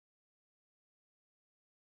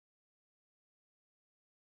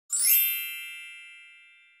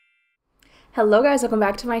Hello guys, welcome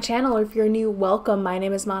back to my channel, or if you're new, welcome. My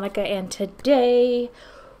name is Monica, and today,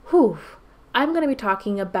 I'm going to be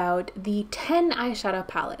talking about the 10 eyeshadow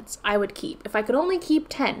palettes I would keep. If I could only keep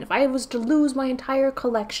 10, if I was to lose my entire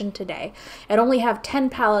collection today and only have 10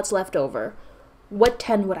 palettes left over, what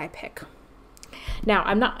 10 would I pick? Now,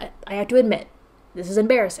 I have to admit, this is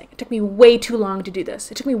embarrassing. It took me way too long to do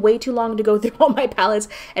this. It took me way too long to go through all my palettes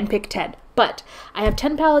and pick 10. But I have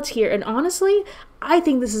 10 palettes here, and honestly, I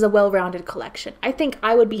think this is a well-rounded collection. I think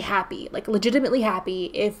I would be happy, like legitimately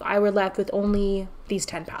happy, if I were left with only these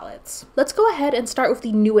 10 palettes. Let's go ahead and start with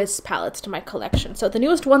the newest palettes to my collection. So the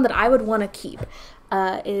newest one that I would want to keep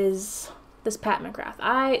is this Pat McGrath.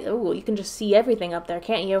 Oh, you can just see everything up there,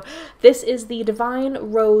 can't you? This is the Divine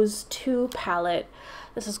Rose 2 palette.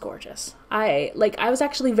 This is gorgeous. I was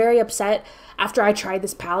actually very upset after I tried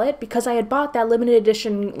this palette because I had bought that limited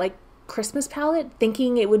edition Christmas palette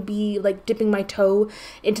thinking it would be like dipping my toe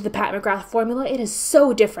into the Pat McGrath formula. It is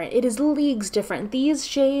so different. It is leagues different. These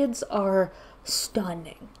shades are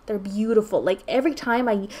stunning. They're beautiful. Like every time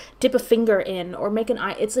I dip a finger in or make an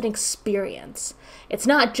eye, it's an experience. It's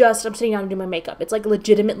not just I'm sitting down and doing my makeup. It's like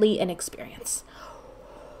legitimately an experience.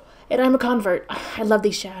 And I'm a convert. I love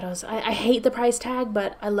these shadows. I hate the price tag,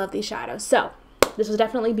 but I love these shadows. So this would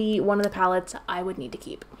definitely be one of the palettes I would need to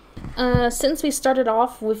keep. Since we started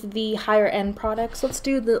off with the higher end products, let's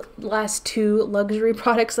do the last two luxury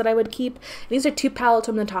products that I would keep. These are two palettes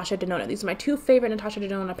from Natasha Denona. These are my two favorite Natasha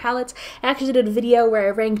Denona palettes. I actually did a video where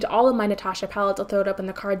I ranked all of my Natasha palettes. I'll throw it up in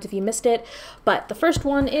the cards if you missed it. But the first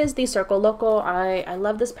one is the Circo Loco. I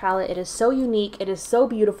love this palette. It is so unique. It is so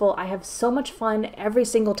beautiful. I have so much fun every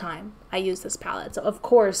single time I use this palette. So of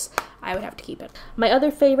course I would have to keep it. My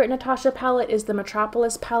other favorite Natasha palette is the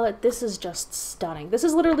Metropolis palette. This is just stunning. This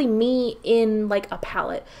is literally me in like a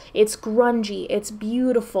palette. It's grungy, it's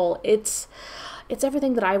beautiful, it's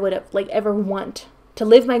everything that I would have ever want to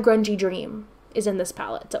live my grungy dream is in this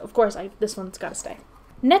palette. So of course this one's gotta stay.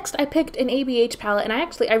 Next, I picked an ABH palette, and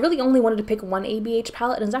I really only wanted to pick one ABH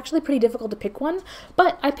palette, and it's actually pretty difficult to pick one,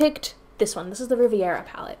 but I picked this one. This is the Riveria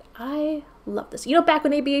palette. I love this. You know, back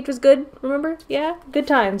when ABH was good, remember? Yeah, good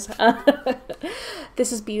times.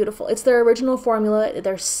 This is beautiful. It's their original formula.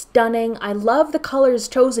 They're stunning. I love the colors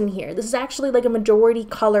chosen here. This is actually like a majority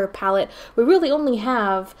color palette. We really only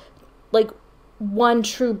have one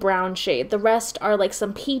true brown shade. The rest are like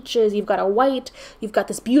some peaches, you've got a white, you've got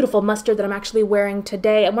this beautiful mustard that I'm actually wearing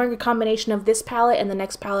today. I'm wearing a combination of this palette and the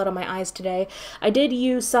next palette on my eyes today. I did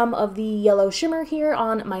use some of the yellow shimmer here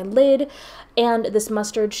on my lid and this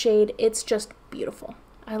mustard shade. It's just beautiful.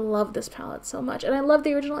 I love this palette so much, and I love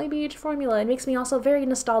the original ABH formula. It makes me also very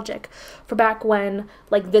nostalgic for back when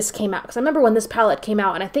this came out, because I remember when this palette came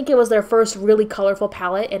out, and I think it was their first really colorful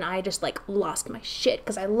palette, and I just lost my shit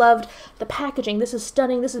because I loved the packaging. This is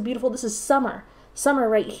stunning. This is beautiful. This is summer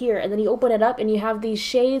right here, and then you open it up and you have these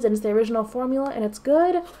shades, and it's the original formula, and it's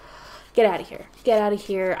good. Get out of here. Get out of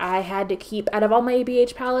here. I had to keep, out of all my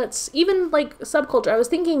ABH palettes, even Subculture. I was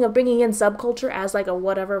thinking of bringing in Subculture as a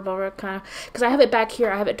whatever kind of, because I have it back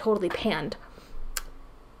here. I have it totally panned.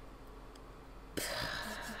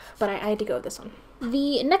 But I had to go with this one.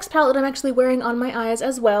 The next palette I'm actually wearing on my eyes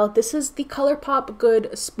as well. This is the Colourpop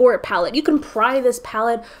Good Sport palette. You can pry this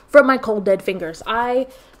palette from my cold dead fingers. I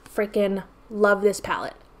freaking love this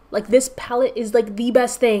palette. This palette is the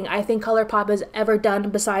best thing I think Colourpop has ever done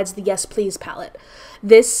besides the Yes Please palette.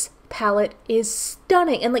 This palette is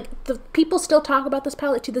stunning, and the people still talk about this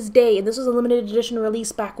palette to this day, and this was a limited edition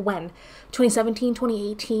release back when? 2017,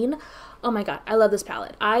 2018? Oh my god, I love this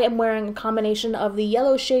palette. I am wearing a combination of the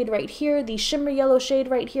yellow shade right here, the shimmer yellow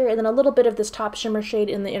shade right here, and then a little bit of this top shimmer shade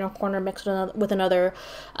in the inner corner mixed with another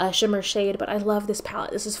shimmer shade, but I love this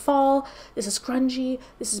palette. This is fall, this is grungy,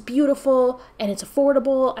 this is beautiful, and it's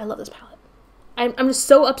affordable. I love this palette. I'm just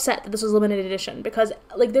so upset that this was limited edition because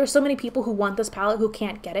there's so many people who want this palette who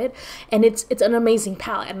can't get it, and it's an amazing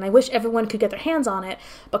palette, and I wish everyone could get their hands on it,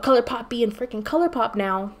 but Colourpop being freaking Colourpop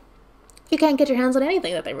now, you can't get your hands on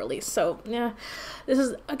anything that they release. So yeah, this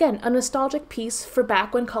is again a nostalgic piece for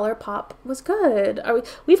back when Colourpop was good.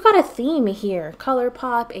 We've got a theme here: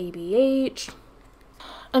 Colourpop, ABH.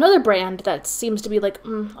 Another brand that seems to be a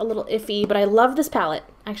little iffy, but I love this palette.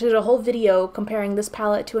 I actually did a whole video comparing this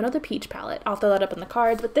palette to another peach palette. I'll throw that up in the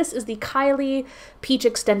cards, but this is the Kylie Peach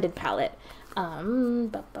Extended palette.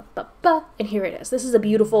 And here it is. This is a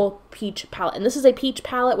beautiful peach palette, and this is a peach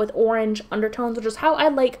palette with orange undertones, which is how I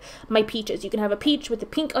like my peaches. You can have a peach with a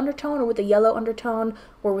pink undertone or with a yellow undertone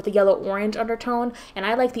or with a yellow orange undertone, and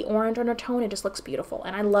I like the orange undertone. It just looks beautiful,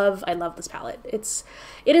 and I love this palette.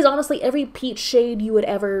 It is honestly every peach shade you would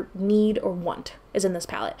ever need or want. is in this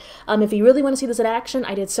palette. If you really want to see this in action,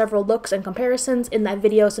 I did several looks and comparisons in that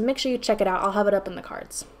video, so make sure you check it out. I'll have it up in the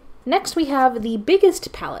cards. Next, we have the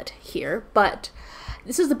biggest palette here, but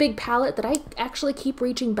this is the big palette that I actually keep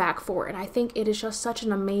reaching back for, and I think it is just such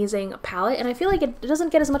an amazing palette, and I feel like it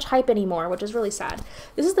doesn't get as much hype anymore, which is really sad.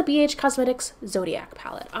 This is the BH Cosmetics Zodiac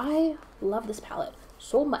palette. I love this palette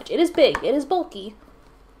so much. It is big, it is bulky,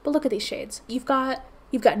 but look at these shades. You've got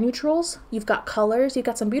neutrals, you've got colors, you've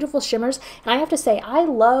got some beautiful shimmers, and I have to say, I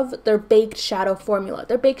love their baked shadow formula.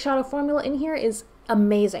 Their baked shadow formula in here is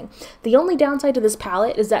amazing. The only downside to this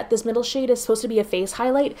palette is that this middle shade is supposed to be a face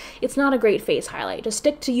highlight. It's not a great face highlight. Just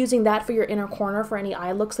stick to using that for your inner corner for any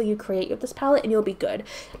eye looks that you create with this palette and you'll be good.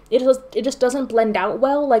 It just doesn't blend out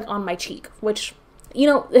well like on my cheek, which, you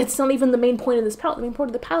know, it's not even the main point of this palette. The main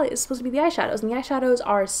point of the palette is supposed to be the eyeshadows, and the eyeshadows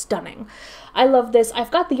are stunning. I love this.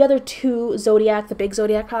 I've got the other two Zodiac, the big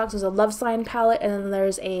Zodiac palettes. There's a Love Sign palette, and then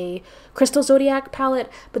there's a Crystal Zodiac palette,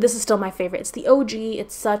 but this is still my favorite. It's the OG.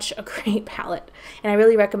 It's such a great palette, and I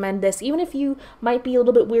really recommend this. Even if you might be a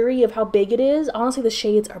little bit weary of how big it is, honestly, the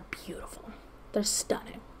shades are beautiful. They're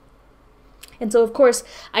stunning. And so, of course,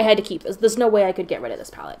 I had to keep this. There's no way I could get rid of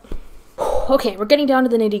this palette. Okay, we're getting down to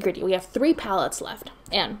the nitty-gritty. We have 3 palettes left,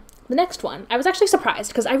 and the next one, I was actually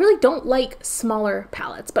surprised because I really don't like smaller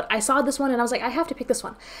palettes, but I saw this one and I was like, I have to pick this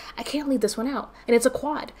one. I can't leave this one out, and it's a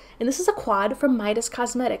quad, and this is a quad from Midas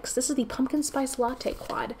Cosmetics. This is the Pumpkin Spice Latte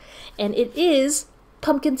quad, and it is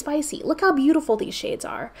pumpkin spicy. Look how beautiful these shades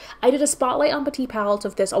are. I did a spotlight on Petite palettes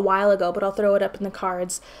of this a while ago, but I'll throw it up in the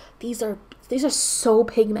cards. These are so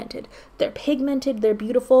pigmented. They're pigmented, they're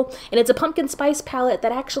beautiful, and it's a pumpkin spice palette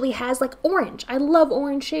that actually has like orange. I love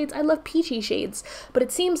orange shades, I love peachy shades, but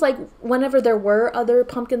it seems like whenever there were other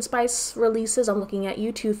pumpkin spice releases, I'm looking at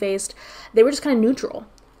you, Too Faced, they were just kind of neutral.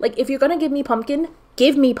 Like, if you're gonna give me pumpkin,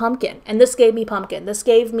 and this gave me pumpkin. This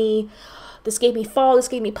gave me fall, this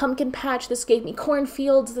gave me pumpkin patch, this gave me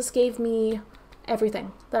cornfields, this gave me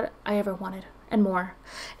everything that I ever wanted and more.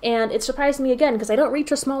 And it surprised me again because I don't reach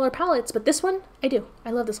for smaller palettes, but this one, I do. I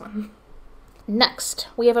love this one. Next,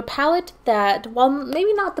 we have a palette that, while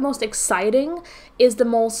maybe not the most exciting, is the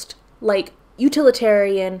most, like,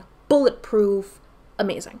 utilitarian, bulletproof,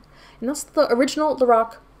 amazing. And that's the original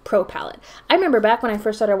Lorac Pro palette. I remember back when I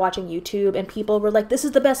first started watching YouTube and people were like, this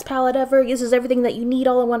is the best palette ever, this is everything that you need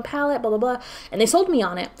all in one palette, blah, blah, blah. And they sold me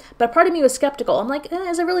on it, but part of me was skeptical. I'm like,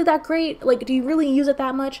 is it really that great? Like, do you really use it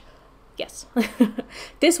that much? Yes.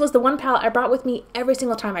 This was the one palette I brought with me every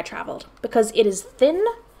single time I traveled because it is thin,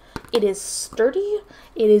 it is sturdy,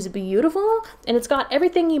 it is beautiful, and it's got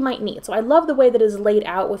everything you might need. So I love the way that it is laid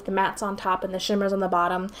out with the mattes on top and the shimmers on the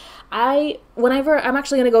bottom. I'm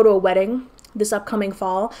actually going to go to a wedding this upcoming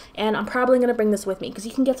fall, and I'm probably going to bring this with me because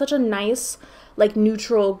you can get such a nice, like,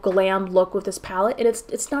 neutral glam look with this palette, and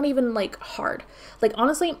it's not even, like, hard. Like,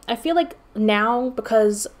 honestly, I feel like now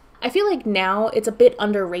it's a bit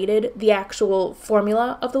underrated, the actual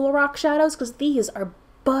formula of the Lorac shadows, because these are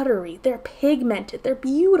buttery, they're pigmented, they're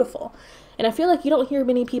beautiful. And I feel like you don't hear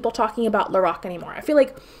many people talking about Lorac anymore. I feel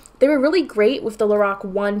like they were really great with the Lorac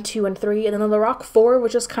 1, 2, and 3, and then the Lorac 4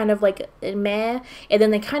 was just kind of like meh, and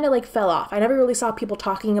then they kind of like fell off. I never really saw people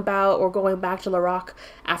talking about or going back to Lorac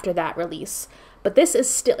after that release. But this is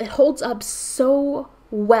still, it holds up so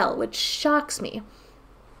well, which shocks me.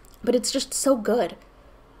 But it's just so good.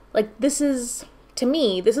 Like, this is, to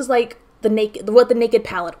me, this is like what the Naked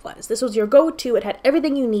palette was. This was your go-to, it had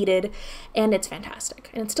everything you needed, and it's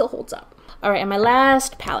fantastic, and it still holds up. Alright, and my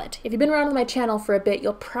last palette. If you've been around with my channel for a bit,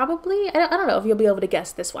 you'll probably, I don't know if you'll be able to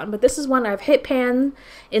guess this one, but this is one I've hit pan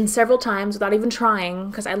in several times without even trying,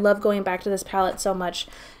 because I love going back to this palette so much,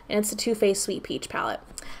 and it's the Too Faced Sweet Peach palette.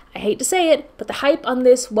 I hate to say it, but the hype on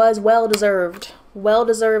this was well-deserved.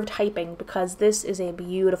 Well-deserved hyping, because this is a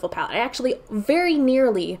beautiful palette. I actually very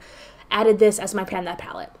nearly added this as my Pan That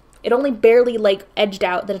palette. It only barely, like, edged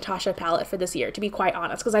out the Natasha palette for this year, to be quite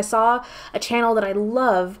honest, because I saw a channel that I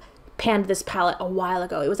love panned this palette a while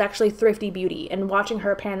ago. It was actually Thrifty Beauty, and watching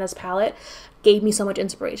her pan this palette gave me so much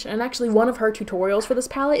inspiration. And actually one of her tutorials for this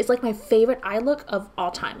palette is like my favorite eye look of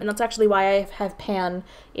all time, and that's actually why I have pan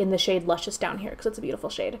in the shade Luscious down here, because it's a beautiful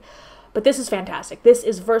shade. But this is fantastic. This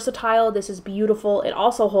is versatile, this is beautiful, it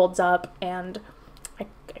also holds up, and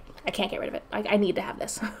I can't get rid of it. I need to have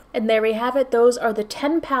this. And there we have it. Those are the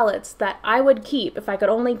 10 palettes that I would keep if I could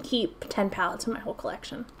only keep 10 palettes in my whole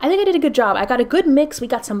collection. I think I did a good job. I got a good mix. We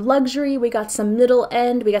got some luxury, we got some middle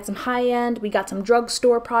end, we got some high end, we got some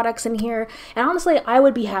drugstore products in here. And honestly, I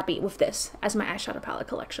would be happy with this as my eyeshadow palette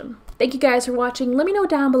collection. Thank you guys for watching. Let me know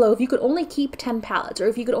down below if you could only keep 10 palettes, or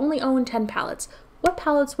if you could only own 10 palettes, what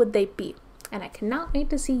palettes would they be? And I cannot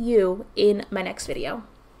wait to see you in my next video.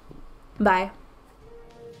 Bye.